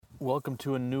Welcome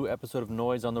to a new episode of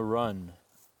Noise on the Run.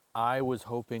 I was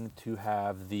hoping to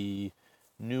have the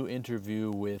new interview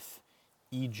with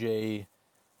EJ,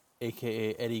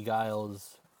 aka Eddie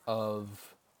Giles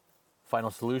of Final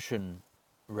Solution,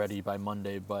 ready by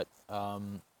Monday, but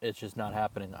it's just not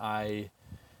happening. I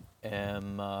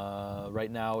am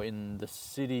right now in the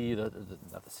city, the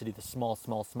small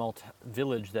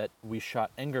village that we shot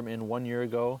Engram in 1 year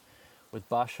ago with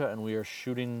Basha, and we are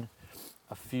shooting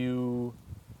a few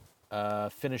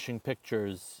finishing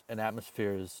pictures and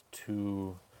atmospheres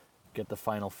to get the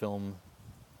final film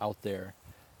out there.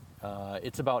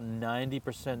 It's about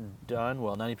 90% done,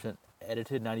 well, 90%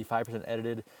 edited, 95%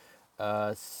 edited.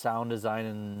 Sound design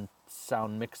and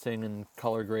sound mixing and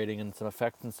color grading and some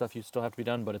effects and stuff you still have to be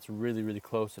done, but it's really, really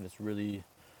close, and it's really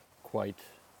quite...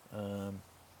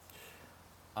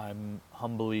 I'm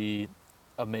humbly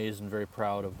amazed and very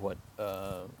proud of what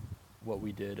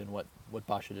we did and what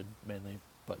Basha did mainly.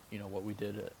 But what we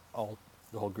did, the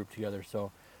whole group together.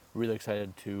 So really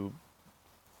excited to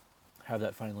have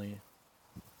that finally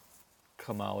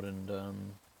come out and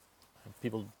have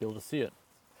people be able to see it.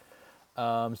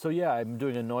 So yeah, I'm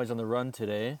doing a Noise on the Run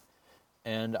today,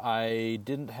 and I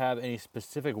didn't have any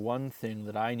specific one thing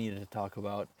that I needed to talk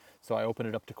about. So I opened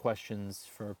it up to questions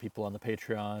for people on the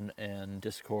Patreon and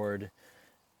Discord,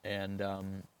 and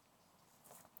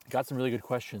got some really good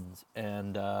questions.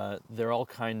 And they're all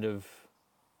kind of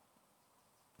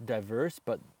diverse,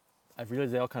 but I've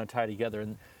realized they all kind of tie together.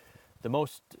 And the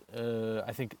most,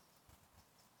 I think,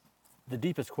 the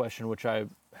deepest question, which I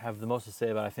have the most to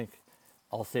say about, I think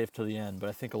I'll save till the end, but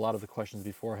I think a lot of the questions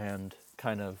beforehand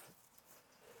kind of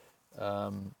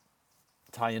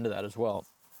tie into that as well.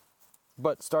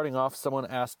 But starting off, someone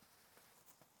asked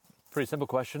a pretty simple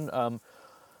question. I'm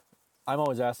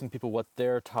always asking people what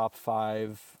their top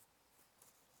 5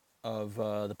 of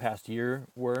the past year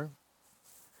were.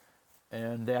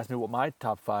 And they asked me what my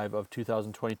top 5 of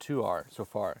 2022 are so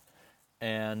far.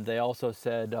 And they also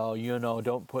said,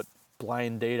 don't put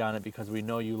Blind Date on it because we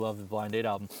know you love the Blind Date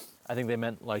album. I think they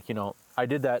meant I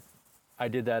did that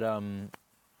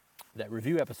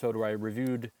review episode where I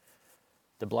reviewed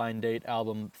the Blind Date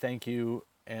album, Thank You,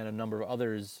 and a number of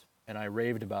others, and I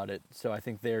raved about it. So I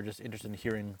think they're just interested in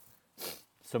hearing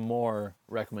some more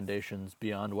recommendations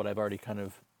beyond what I've already kind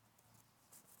of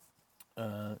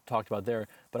talked about there.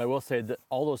 But I will say that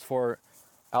all those 4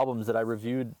 albums that I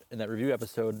reviewed in that review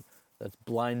episode, that's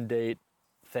Blind Date,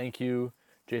 Thank You,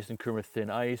 Jason Krumer,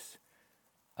 Thin Ice,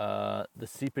 the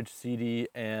Seepage CD,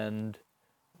 and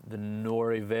the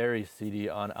Noriveri CD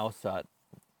on Ausat,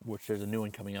 which there's a new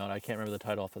one coming out. I can't remember the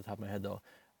title off the top of my head though.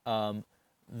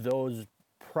 Those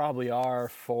probably are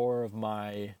 4 of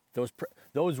my...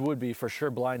 Those would be, for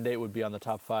sure, Blind Date would be on the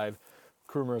top 5.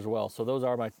 Krumer as well. So those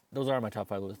are my top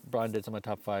 5 list. Blind Date's on my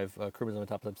top 5. Krumer's on my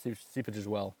top 5. Seepage as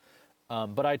well.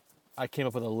 But I came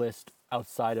up with a list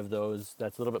outside of those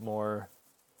that's a little bit more,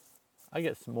 I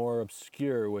guess, more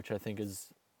obscure, which I think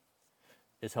is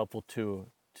helpful too,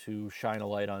 to shine a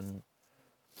light on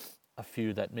a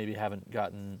few that maybe haven't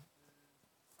gotten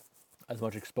as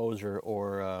much exposure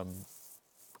or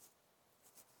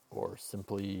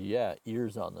simply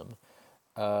ears on them.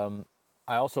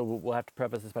 I also will have to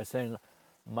preface this by saying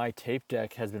my tape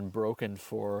deck has been broken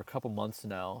for a couple months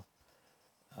now,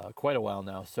 quite a while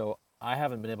now, so I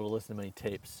haven't been able to listen to many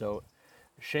tapes. So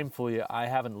shamefully, I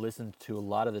haven't listened to a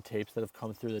lot of the tapes that have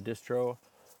come through the distro,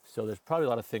 so there's probably a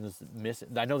lot of things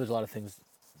missing. I know there's a lot of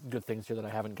good things here that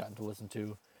I haven't gotten to listen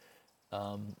to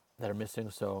that are missing,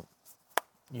 so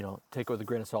take it with a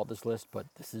grain of salt, this list, but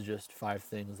this is just 5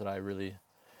 things that I really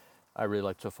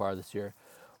liked so far this year.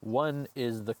 One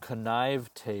is the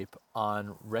Connive tape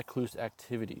on Recluse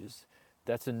Activities.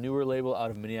 That's a newer label out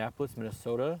of Minneapolis,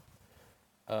 Minnesota.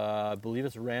 I believe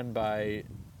it's ran by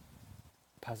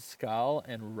Pascal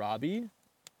and Robbie.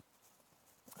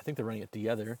 I think they're running it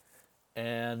together.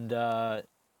 And that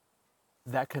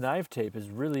Connive tape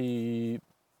is really...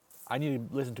 I need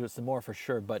to listen to it some more for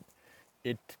sure, but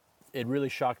it really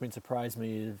shocked me and surprised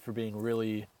me for being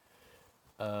really...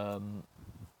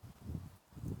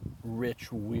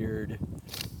 rich, weird,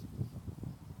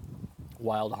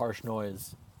 wild, harsh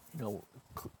noise,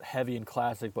 heavy and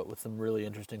classic, but with some really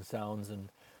interesting sounds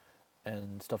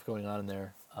and stuff going on in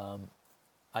there.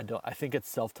 I think it's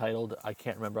self-titled. I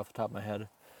can't remember off the top of my head,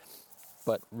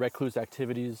 but Recluse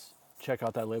Activities, check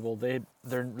out that label. The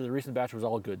recent batch was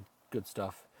all good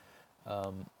stuff.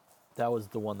 That was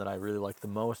the one that I really liked the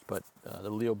most, but the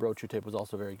Leo Brochu tape was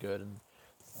also very good, and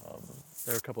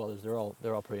there are a couple others. They're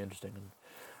all pretty interesting.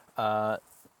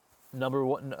 Number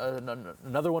one,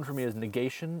 another one for me is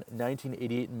Negation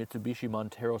 1988 Mitsubishi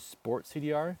Montero Sport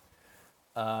CDR.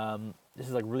 This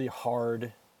is like really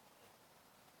hard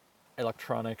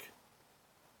electronic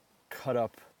cut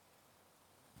up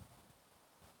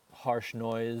harsh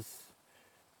noise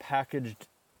packaged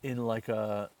in like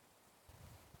a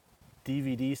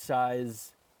DVD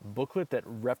size booklet that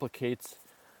replicates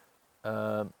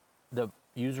uh, the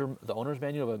owner's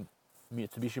manual of a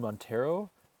Mitsubishi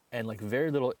Montero, and like very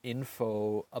little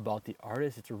info about the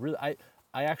artist. It's a really I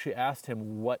actually asked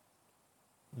him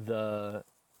the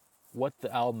what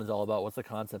the album is all about, what's the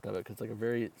concept of it, because it's like a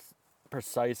very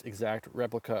precise, exact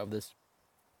replica of this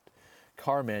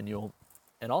car manual,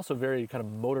 and also very kind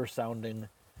of motor sounding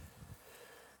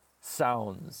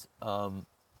sounds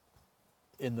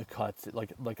in the cuts.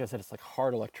 Like I said, it's like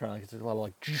hard electronic. It's a lot of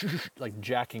like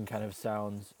jacking kind of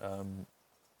sounds.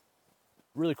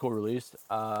 Really cool release.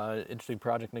 Interesting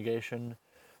project Negation.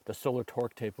 The Solar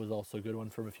Torque tape was also a good one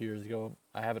from a few years ago.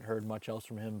 I haven't heard much else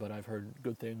from him, but I've heard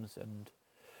good things, and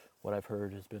what I've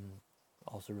heard has been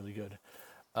also really good.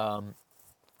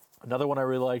 Another one I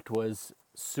really liked was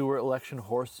Sewer Election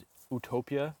Horse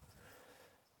Utopia.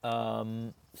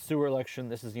 Sewer Election,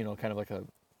 this is, kind of like an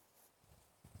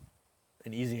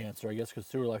easy answer, I guess, because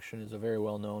Sewer Election is a very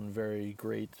well-known, very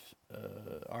great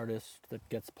artist that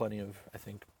gets plenty of, I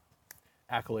think,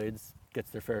 accolades,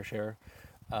 gets their fair share,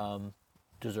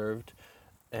 deserved.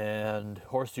 And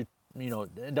Horse, it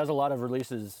does a lot of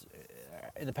releases.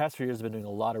 In the past few years, I've been doing a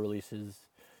lot of releases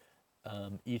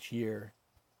each year,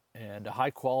 and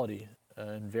high quality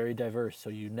and very diverse, so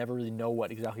you never really know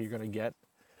what exactly you're going to get.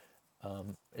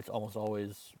 It's almost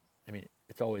always,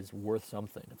 it's always worth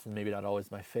something. It's maybe not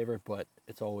always my favorite, but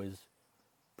it's always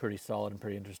pretty solid and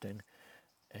pretty interesting,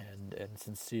 and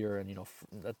sincere, and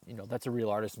that's a real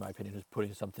artist in my opinion, who's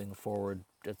putting something forward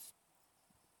that's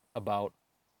about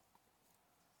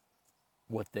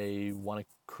what they want to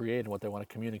create and what they want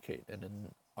to communicate, and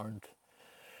then aren't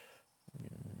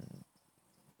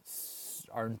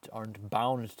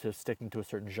bound to sticking to a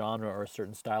certain genre or a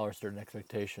certain style or a certain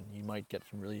expectation. You might get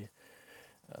some really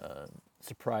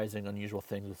surprising, unusual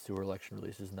things with Sewer Election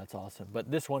releases, and that's awesome. But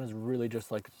this one is really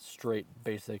just like straight,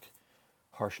 basic,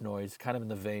 harsh noise, kind of in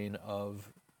the vein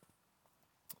of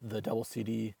the double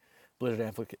CD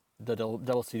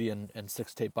double CD and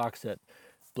 6-tape box set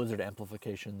Blizzard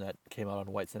Amplification that came out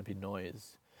on White Centipede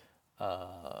Noise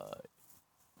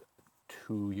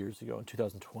 2 years ago in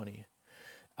 2020.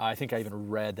 I think I even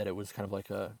read that it was kind of like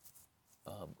a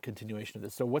continuation of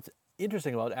this. So what's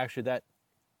interesting about actually that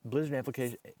Blizzard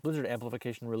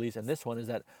Amplification release and this one is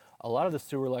that a lot of the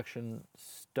Sewer Election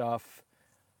stuff,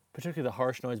 particularly the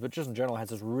harsh noise, but just in general, has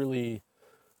this really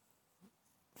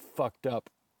fucked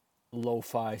up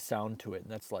lo-fi sound to it,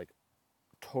 and that's like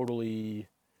totally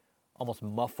almost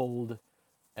muffled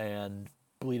and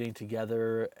bleeding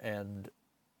together, and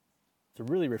it's a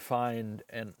really refined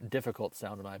and difficult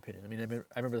sound in my opinion.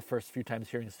 I remember the first few times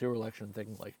hearing Sewer Election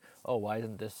thinking like, oh, why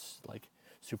isn't this like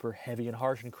super heavy and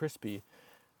harsh and crispy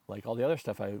like all the other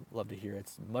stuff I love to hear?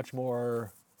 It's much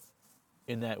more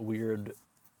in that weird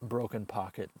broken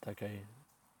pocket like I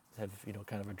have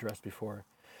kind of addressed before.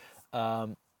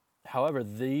 However,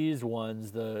 these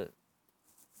ones, the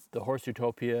Horse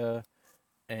Utopia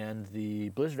and the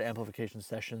Blizzard Amplification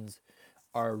sessions,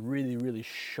 are really, really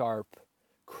sharp,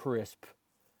 crisp,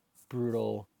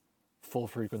 brutal, full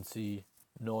frequency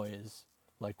noise,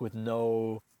 like with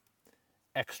no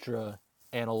extra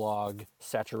analog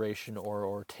saturation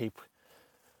or tape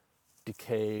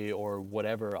decay or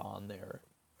whatever on there,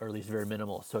 or at least very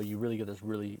minimal. So you really get this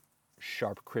really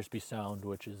sharp, crispy sound,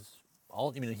 which is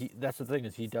all. That's the thing,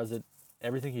 is he does it.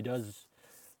 Everything he does,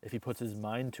 if he puts his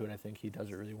mind to it, I think he does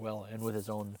it really well. And with his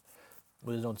own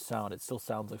sound, it still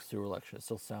sounds like Sewer Election. It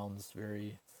still sounds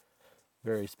very,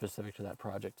 very specific to that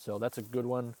project. So that's a good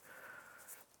one.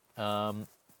 Another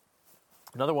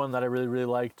one that I really, really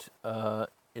liked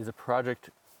is a project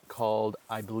called,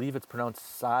 I believe it's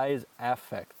pronounced Size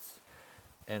Affects,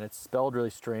 and it's spelled really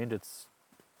strange. It's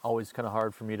always kind of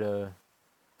hard for me to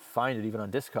find it even on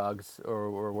Discogs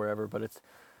or wherever, but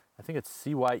I think it's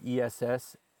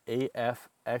CYESS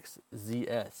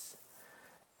AFXZS.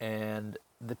 And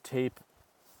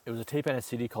it was a tape and a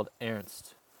CD called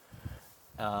Ernst,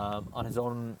 on his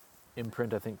own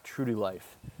imprint, I think, True to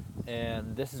Life.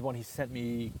 And this is one he sent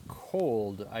me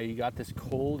cold. I got this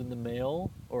cold in the mail,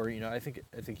 or I think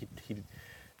he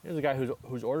was a guy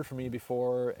who's ordered from me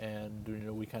before, and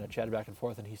we kind of chatted back and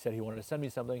forth, and he said he wanted to send me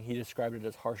something. He described it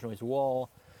as Harsh Noise Wall,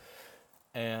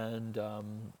 and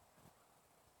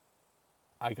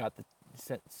I got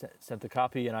sent the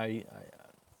copy, and I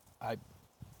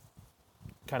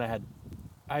kind of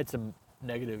had some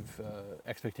negative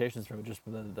expectations from it, just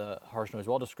from the Harsh Noise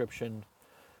Wall description.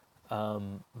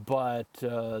 But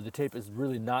the tape is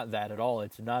really not that at all.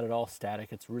 It's not at all static.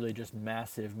 It's really just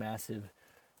massive, massive,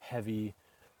 heavy,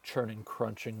 churning,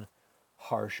 crunching,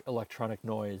 harsh electronic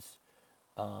noise.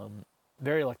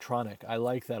 Very electronic. I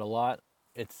like that a lot.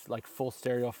 It's like full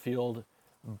stereo field,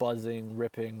 buzzing,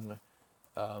 ripping,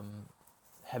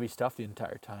 heavy stuff the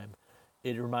entire time.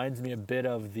 It reminds me a bit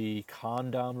of the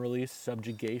Condom release,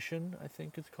 Subjugation, I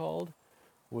think it's called,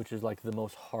 which is like the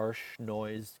most harsh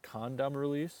noise Condom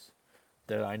release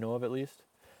that I know of, at least.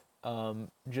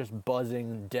 Just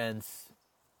buzzing, dense,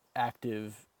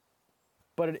 active.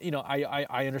 But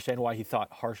I understand why he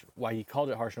called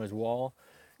it harsh noise wall,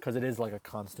 because it is like a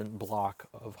constant block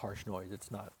of harsh noise. It's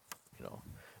not,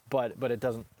 but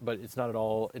it's not at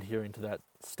all adhering to that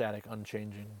static,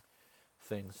 unchanging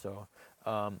thing. So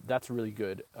that's really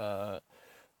good.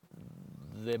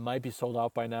 They might be sold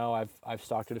out by now. I've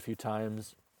stocked it a few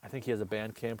times. I think he has a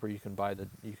Bandcamp where you can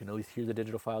at least hear the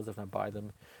digital files, if not buy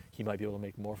them. He might be able to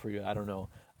make more for you. I don't know.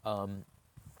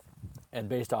 And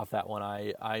based off that one,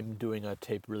 I'm doing a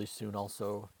tape really soon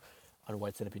also on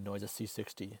White Centipede Noise, a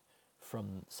C60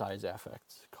 from Size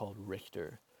Affects called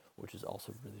Richter, which is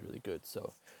also really, really good.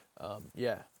 So,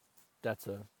 that's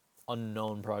a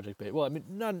unknown project. Well, I mean,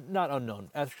 not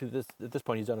unknown. Actually, at this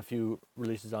point, he's done a few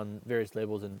releases on various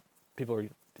labels, and people are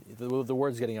the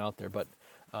word's getting out there. But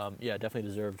definitely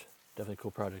deserved. Definitely a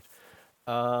cool project.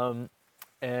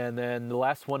 And then the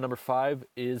last one, number 5,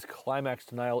 is Climax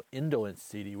Denial Indolence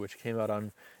CD, which came out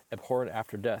on Abhorrent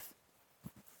After Death.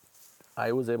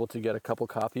 I was able to get a couple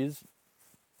copies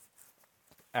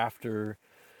after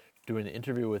doing the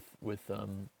interview with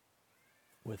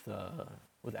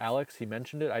Alex. He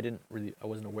mentioned it. I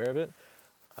wasn't aware of it.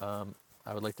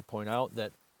 I would like to point out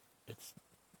that it's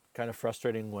kind of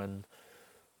frustrating when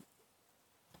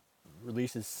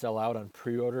releases sell out on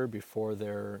pre-order before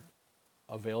they're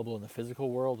available in the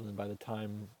physical world, and then by the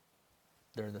time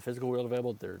they're in the physical world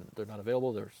available, they're not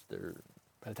available. They're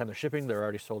by the time they're shipping, they're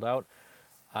already sold out.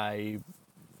 I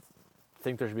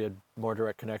think there should be a more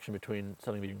direct connection between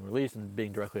something being released and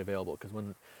being directly available. Because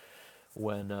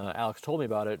when Alex told me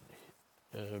about it,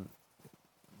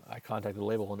 I contacted the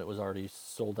label and it was already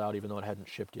sold out, even though it hadn't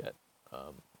shipped yet.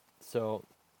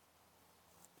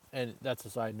 And that's a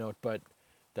side note, but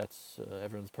that's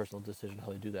everyone's personal decision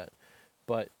how they do that.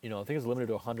 But I think it's limited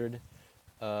to 100.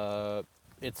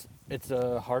 It's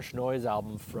a harsh noise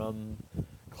album from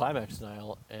Climax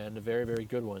Denial, and a very, very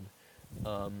good one.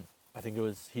 I think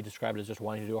he described it as just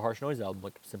wanting to do a harsh noise album,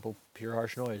 like simple, pure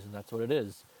harsh noise, and that's what it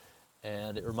is.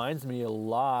 And it reminds me a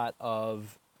lot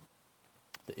of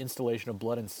the installation of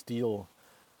Blood and Steel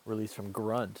release from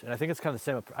Grunt. And I think it's kind of the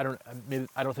same.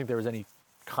 I don't think there was any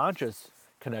conscious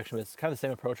connection, but it's kind of the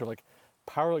same approach of like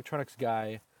power electronics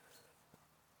guy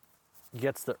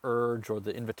gets the urge or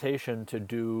the invitation to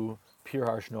do pure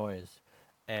harsh noise,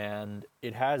 and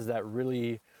it has that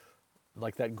really,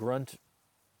 like that Grunt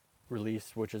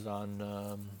release, which is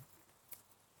on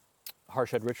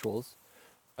Harsh Head Rituals,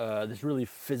 this really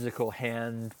physical,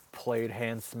 hand played,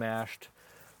 hand smashed,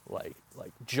 like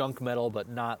junk metal, but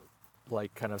not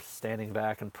like kind of standing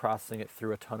back and processing it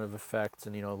through a ton of effects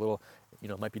and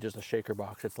it might be just a shaker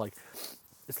box. It's like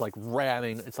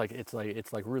ramming. It's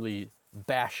like really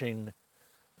bashing,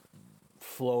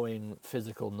 flowing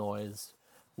physical noise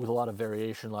with a lot of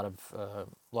variation, a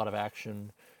lot of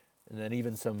action, and then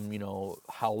even some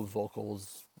howl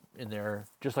vocals in there,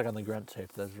 just like on the Grunt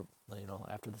tape. There's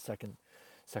after the second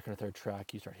or third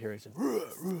track, you start hearing some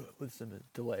with some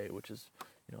delay, which is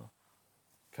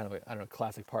kind of a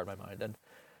classic part in my mind, and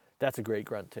that's a great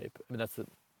Grunt tape. I mean,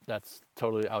 that's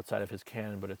totally outside of his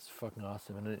canon, but it's fucking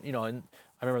awesome. And and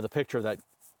I remember the picture of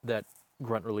that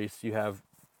Grunt release. You have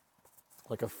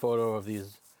like a photo of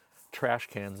these trash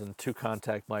cans and 2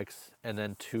 contact mics, and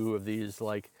then 2 of these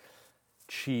like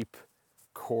cheap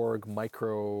Korg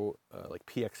micro like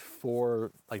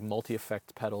PX4 like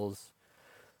multi-effect pedals,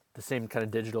 the same kind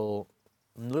of digital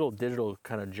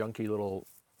kind of junky little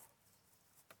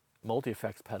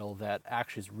multi-effects pedal that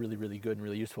actually is really, really good and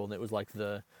really useful. And it was like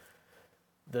the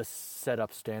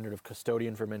setup standard of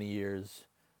Custodian for many years.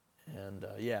 And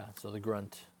so the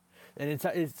Grunt, and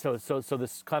so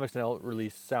this Climax Denial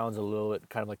release sounds a little bit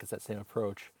kind of like it's that same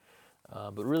approach,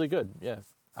 but really good. Yeah,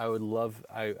 I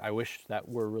wish that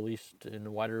were released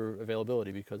in wider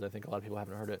availability, because I think a lot of people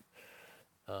haven't heard it,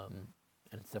 and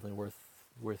it's definitely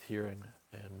worth hearing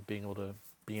and being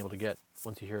able to get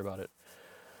once you hear about it.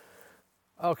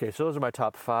 Okay, so those are my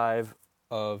top 5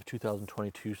 of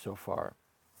 2022 so far,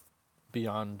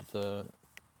 beyond the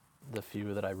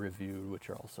few that I reviewed, which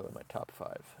are also in my top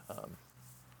 5.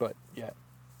 But yeah.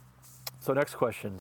 So next question.